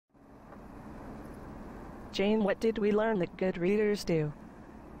Jane, what did we learn that good readers do?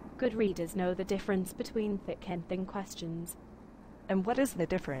 Good readers know the difference between thick and thin questions. And what is the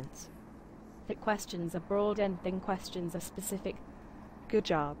difference? Thick questions are broad and thin questions are specific. Good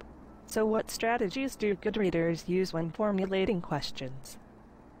job. So what strategies do good readers use when formulating questions?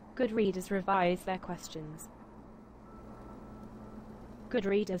 Good readers revise their questions. Good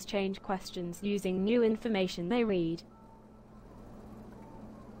readers change questions using new information they read.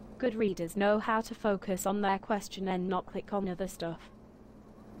 Good readers know how to focus on their question and not click on other stuff.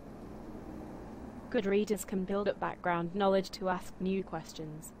 Good readers can build up background knowledge to ask new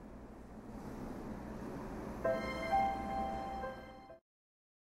questions.